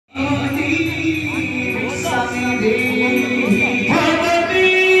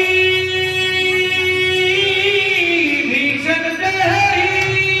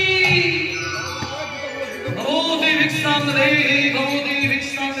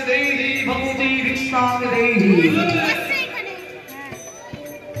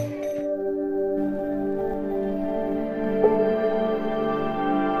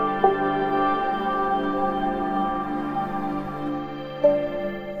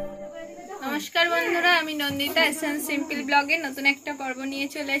नमस्कार बंधुरा आमी नंदिता एसेंस सिम्पल ब्लगे नतून एक पर्व निये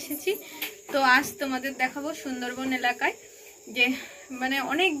चले एसेछि। तो आज तोमादेर देखाबो सुंदरबन एलाकाय जे माने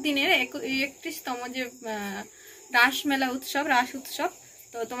अनेक दिनेर 31तम जे रास मेला उत्सव रास उत्सव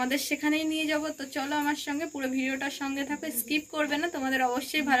तो तोमादेर सेखानेई निये जाबो। तो चलो आमार संगे पुरो भिडियोटार संगे थाको, स्किप करबे ना, तोमादेर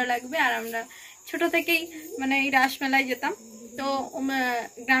अवश्यई भालो लागबे। आर आमरा छोटो थेकेई माने एई रास मेलाय जेताम। तो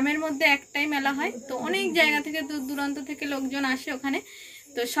ग्रामेर मध्य एकटाई मेला हय, तो अनेक जायगा थेके दूर दूरान्त थेके लोकजन आसे ओखाने।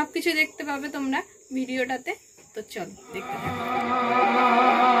 तो सबकिছু দেখতে পাবে তোমরা ভিডিওটাতে। তো চলো দেখতে থাকো।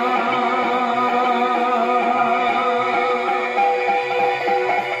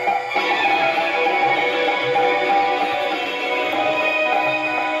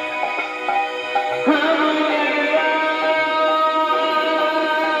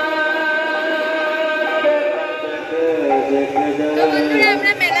 তো বন্ধুরা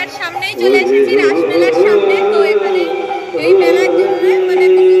আমরা মেলার সামনেই চলে এসেছি, রাস মেলার সামনে। তো এখানে এই মেলার জন্য মানে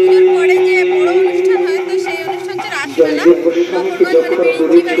দুপুর পরে যে বড় অনুষ্ঠান হয়, তো সেই অনুষ্ঠান হচ্ছে রাস মেলা। মানে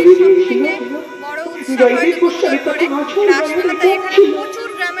বিরিঞ্চি বাড়ির সব থেকে বড় উৎসব হয় দুপুর পরে রাস মেলা। তাই এখানে প্রচুর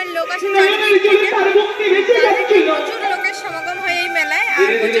গ্রামের লোক আসে, চারিদিক থেকে প্রচুর লোকের সমাগম হয় এই মেলায়। আর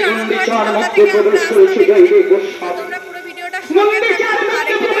প্রচুর আনন্দ হয় ছোটবেলা থেকে আমরা আসতে দেখি। তোমরা পুরো ভিডিওটা সঙ্গে থাকো। আর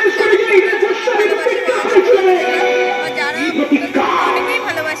এখানে যারা অনেকেই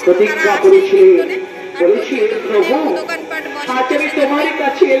ভালোবাসে তারা আসে কীর্তনে। দোকানপাট বসে তোমার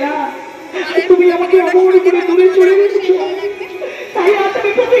কাছে এলাম, তুমি আমাকে অমর করে দূরে চলে গেছো, তাই আজ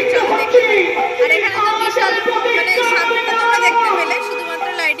আমি প্রতীক্ষা করছি। আর এখানে তো বিশাল মানে সামনেটা তোমরা দেখতে পেলে শুধুমাত্র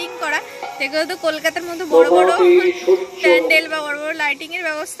লাইটিং করা। সেগুলো তো কলকাতার মতো বড় বড় প্যান্ডেল বা বড় বড় লাইটিং এর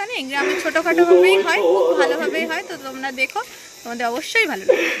ব্যবস্থা নেই, গ্রামে ছোটখাটো ভাবেই হয়, খুব ভালোভাবেই হয়। তো তোমরা দেখো, তোমাদের অবশ্যই ভালো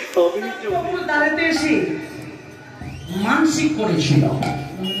লাগবে। প্রভু দাঁড়াতে এসে মানসিক করেছিল,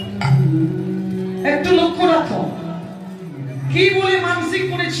 একটু লক্ষ্য রাখো কি বলে মানসিক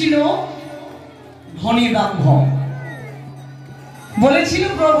করেছিল। ধনী দাম্ভ বলেছিল,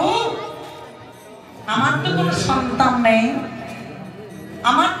 প্রভু আমার তো কোনো সন্তান নেই,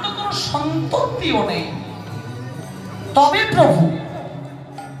 আমার তো কোনো সন্ততিও নেই, তবে প্রভু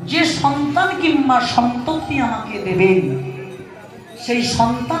যে সন্তান কিংবা সন্ততি আমাকে দেবেন সেই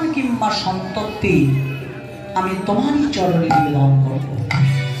সন্তান কিংবা সন্ততি আমি তোমারই চরণে নিবেদন করব।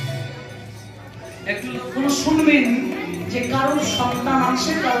 একটু লক্ষ্য শুনবেন যে কারোর সন্তান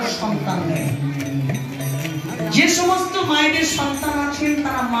আছে, কারোর সন্তান নেই। যে সমস্ত মায়েদের সন্তান আছেন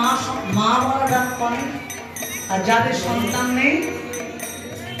তারা মা বলা ডাক করেন, আর যাদের সন্তান নেই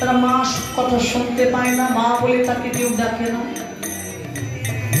তারা মা কথা শুনতে পায় না, মা বলে তাকে কেউ ডাকে না।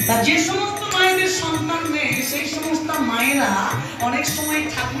 তা যে সমস্ত মায়েদের সন্তান নেই সেই সমস্ত মায়েরা অনেক সময়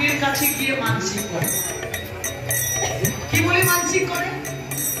ঠাকুরের কাছে গিয়ে মানসিক করে। কি বলে মানসিক করে?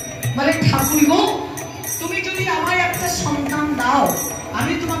 বলে, ঠাকুর গো তুমি যদি আমায় একটা সন্তান দাও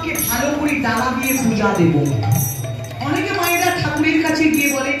আমি তোমাকে ভালো করে ডালা দিয়ে পূজা দেব। অনেকে মায়েরা ঠাকুরের কাছে গিয়ে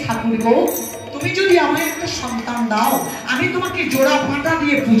বলে, ঠাকুর গো তুমি যদি আমায় একটা সন্তান দাও আমি তোমাকে জোড়া ফাঁটা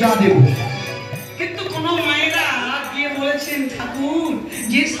দিয়ে পূজা দেব। কিন্তু কোন মায়েরা গিয়ে বলেছেন, ঠাকুর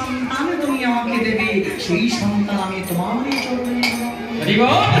যে সন্তান তুমি আমাকে দেবে সেই সন্তান আমি তোমারই চরণে দেব।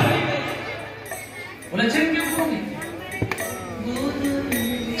 বলেছেন কেউ?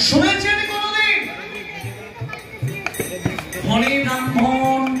 শুনেছেন কোনদিন? ধনী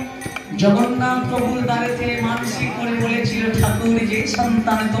ব্রাহ্মণ জগন্নাথ প্রভুর দ্বারেতে মানসিক করে বলেছিল, ঠাকুর যে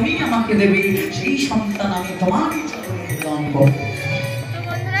সন্তান তুমি আমাকে দেবে সেই সন্তান আমি তোমারই চরণে প্রদান করব।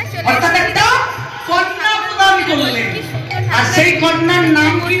 অর্থাৎ একটা কন্যা প্রদান করলেন, আর সেই কন্যার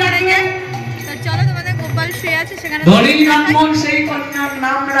নাম কি রাখলেন? চলো তোমাদের গোপাল শুয়ে আছে সেখানে। ধনী ব্রাহ্মণ সেই কন্যার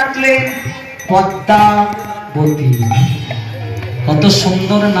নাম রাখলেন পদ্মাবতী। কত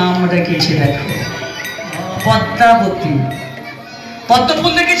সুন্দর নাম রেখেছে দেখো, পদ্মাবতী। পদ্ম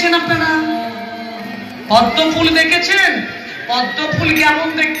ফুল দেখেছেন আপনারা? পদ্ম ফুল দেখেছেন? পদ্ম ফুল কেমন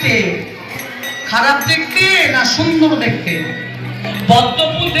দেখতে? খারাপ দেখতে না সুন্দর দেখতে? পদ্ম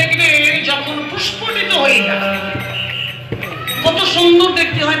ফুল দেখবে যখন পুষ্পিত হয়ে যায় কত সুন্দর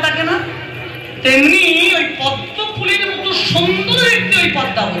দেখতে হয় তাকে না? তেমনি ওই পদ্ম ফুলের মতো সুন্দর দেখতে ওই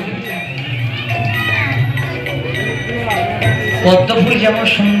পদ্মাবতী। পদ্ম ফুল যেমন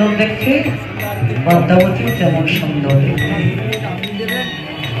সুন্দর দেখতে পদ্মাবতী তেমন সুন্দর দেখতে।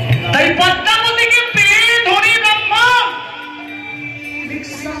 তাই পদ্মাবতীকে পেয়ে ধনী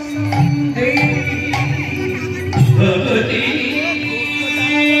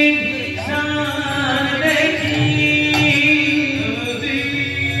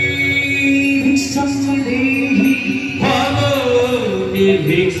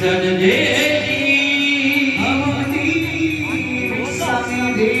भिक्षण दे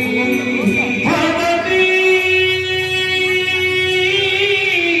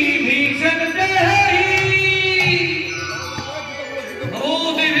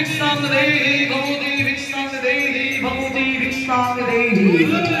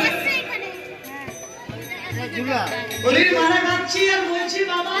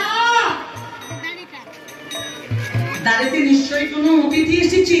দাঁড়িতে নিশ্চয়ই কোনো অতিথি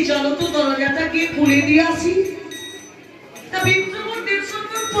এসেছি, চলো তো দরজাটা গিয়ে খুলে দিয়ে আসি।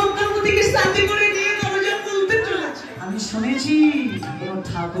 আমি শুনেছি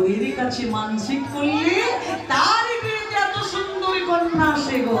ঠাকুরের কাছে মানসিক করলে তার এত সুন্দরী কন্যা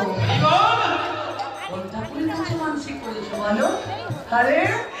আসে গো। ঠাকুরের কাছে মানসিক করেছো বলো? আরে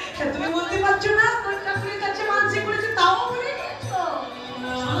তুমি বলতে পারছো না কোন ঠাকুরের কাছে মানসিক করেছো, তাও বলে দিয়েছো।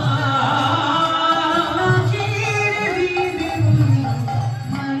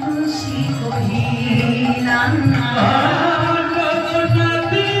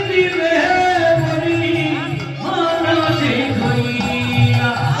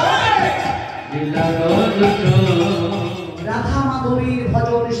 রাধা মাধবীর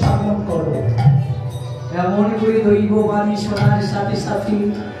ভজন শ্রবণ করো, এমন করে দৈব বাণী শোনার সাথে সাথে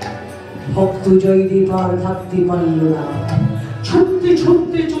ভক্ত জয়দেব আর থাকতে পারল না। ছুটতে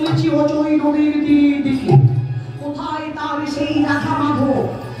ছুটতে চলেছি অজয় নদীর দিকে। কোথায় তার সেই রাধা মাধব,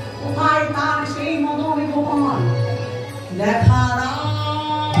 কোথায় তার সেই মদন গোপাল? দেখা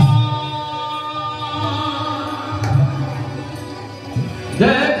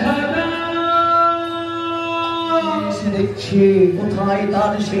দেখছে কোথায়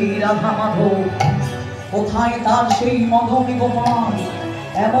তার সেই রাধা মাধব, কোথায় তার সেই মদন গোপাল?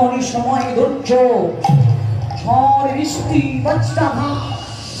 এমনই সময় ধৈর্য ঝড় বৃষ্টি বজ্রাঘাত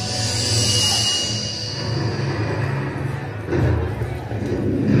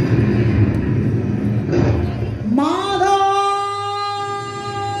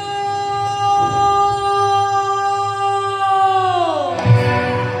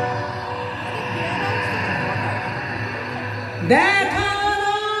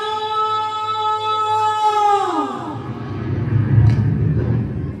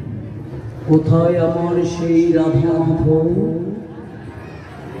কোথায় আমার সেই রাধা মাধব,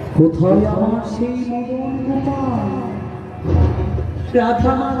 কোথায় আমার সেই মদন গোপাল?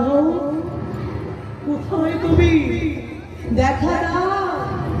 রাধা মাধব কোথায় তুমি? দেখা না,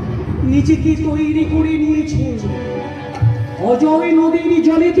 নিজেকে তৈরি করে নিয়েছে অজয় নদীর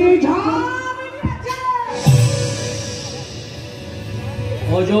জলেতে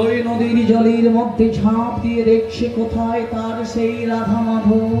অজয় নদীর জলের মধ্যে ঝাঁপ দিয়ে দেখছে কোথায় তার সেই রাধা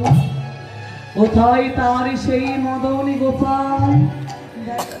মাধব, কোথায় তার সেই মদন গোপাল?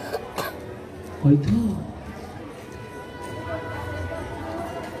 হয়তো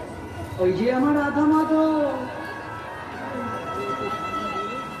ওই যে আমার রাধা মাধব,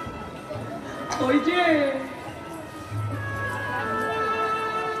 ওই যে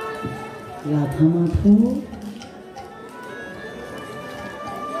রাধা মাধব,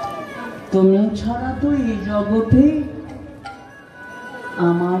 তুমি ছাড়া তো এই জগতে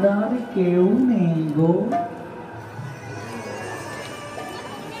আমার আর কেউ নেই গো।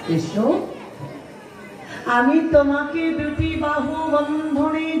 এসো, আমি তোমাকে দুটি বাহু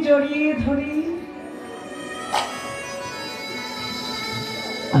বন্ধনে জড়িয়ে ধরি।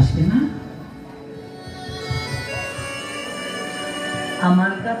 আসবে না?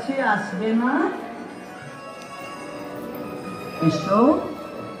 আমার কাছে আসবে না? এসো,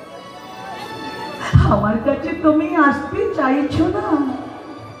 আমার কাছে তুমি আসতে চাইছো না?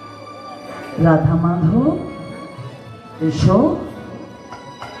 রাধা মাধব এসো,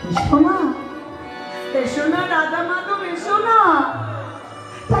 এসো না, এসো না রাধা মাধব, এসো না।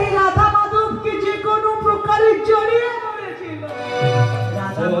 তাই রাধা মাধবকে যে কোনো প্রকারে জড়িয়ে ধরেছিল।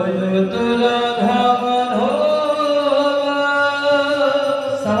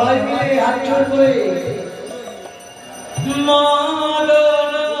 সবাই মিলে হাত জোড় করে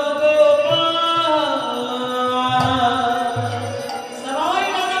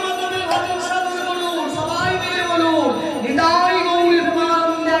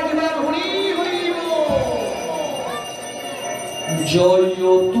জয়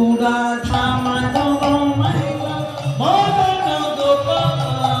তু রাধা মাধব মদন গোপাল,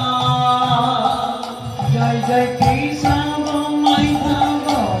 জয় জয় কৃষ্ণ মাধব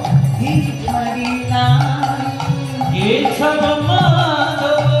গিরিধারী লাল, কেশব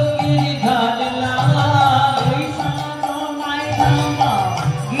মাধব গিরিধারী লাল, কৃষ্ণ মাধব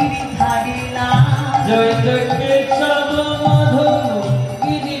গিরিধারী লাল, জয় জয় কেশব মাধব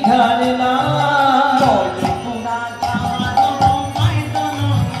গিরিধারী লাল, জয় তু রাধা মাধব মদন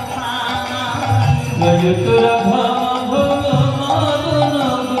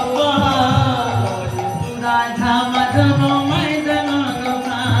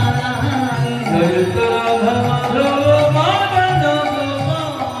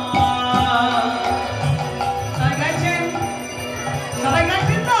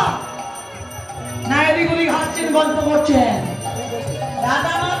করছেন।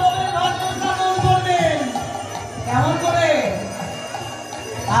 রাধা মাধবের ভজন সাধন করবেন। কেমন করে?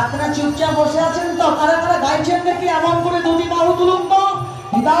 আপনারা চুপচাপ বসে আছেন তো? কারা কারা গাইছেন দেখি এমন করে দুটি বাহু তুলুন তো।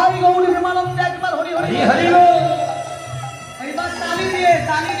 হৃদয় গৌরী প্রেমানন্দে একবার হরি হরি হরি বল। এইবার তালি দিয়ে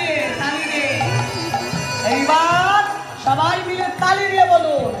তালি দিয়ে তালি দিয়ে এইবার সবাই মিলে তালি দিয়ে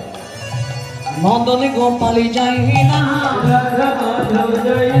বলুন। নন্দনে গোপালে যাই না রাধা মাধব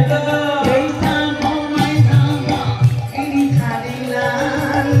জয় না এইটা মনাই ধামা এই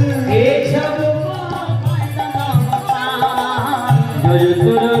ধারিলাল কেশব ময়না নমস্কার জয়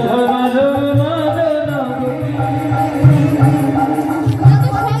রাধা মাধব মাধব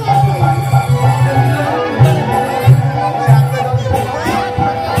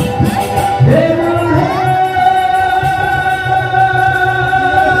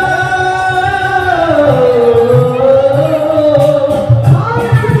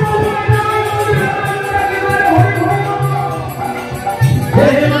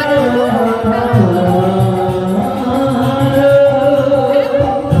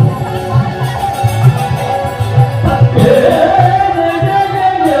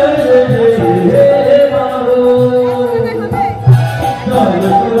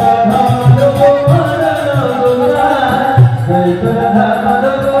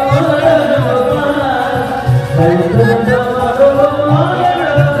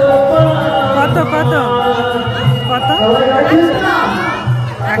কত কত কত 110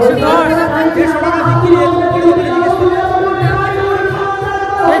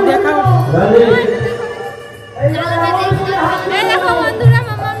 দেখাও। এই দেখো বন্ধুরা,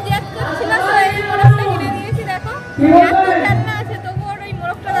 মামাম জিজ্ঞেস করছিল তো এই মোরগটা কিনে দিয়েছি। দেখো এত রান্না আছে তবু ওর ওই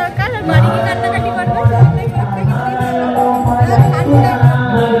মোরগটা দরকার। আর বাড়ি কি কান্নাকাটি করবে তাই মোরগটা কিনে দিয়েছি।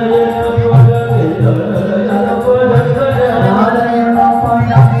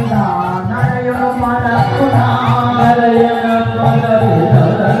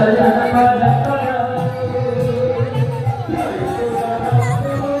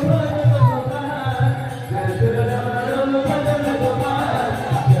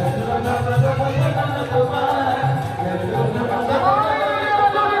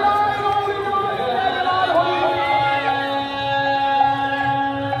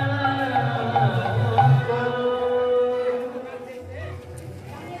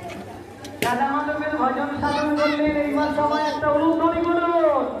 রাধা মাধবের ভজন সাধন করলেন। এইবার সবাই একটা অনুধ্বনি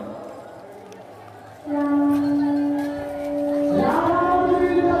করুন।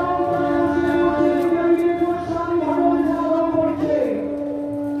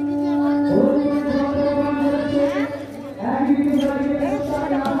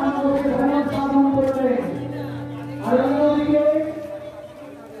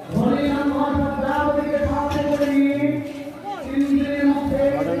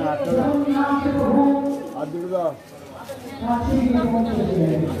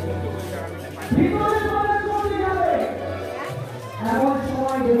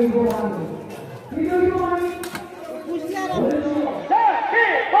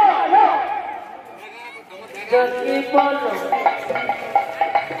 जगी बोलो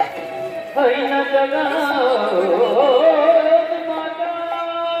हैन जगा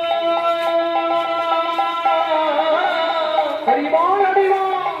हरि बोल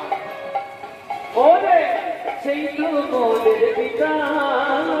ओरे সেই তো মোদের পিতা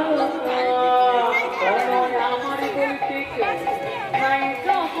আমার বলতে নাই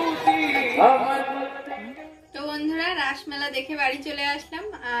সবুতি আমার। তো বন্ধুরা, রাসমেলা দেখে বাড়ি চলে আসলাম।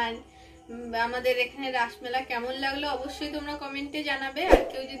 আর আমাদের এখানে রাসমেলা কেমন লাগলো অবশ্যই তোমরা কমেন্টে জানাবে। আর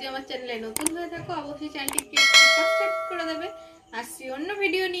কেউ যদি আমার চ্যানেলে নতুন হয়ে থাকো অবশ্যই চ্যানেলটিকে সাবস্ক্রাইব করে দেবে। আসছি অন্য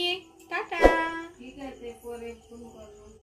ভিডিও নিয়ে। টাটা। ঠিক আছে, পরে ফোন করব।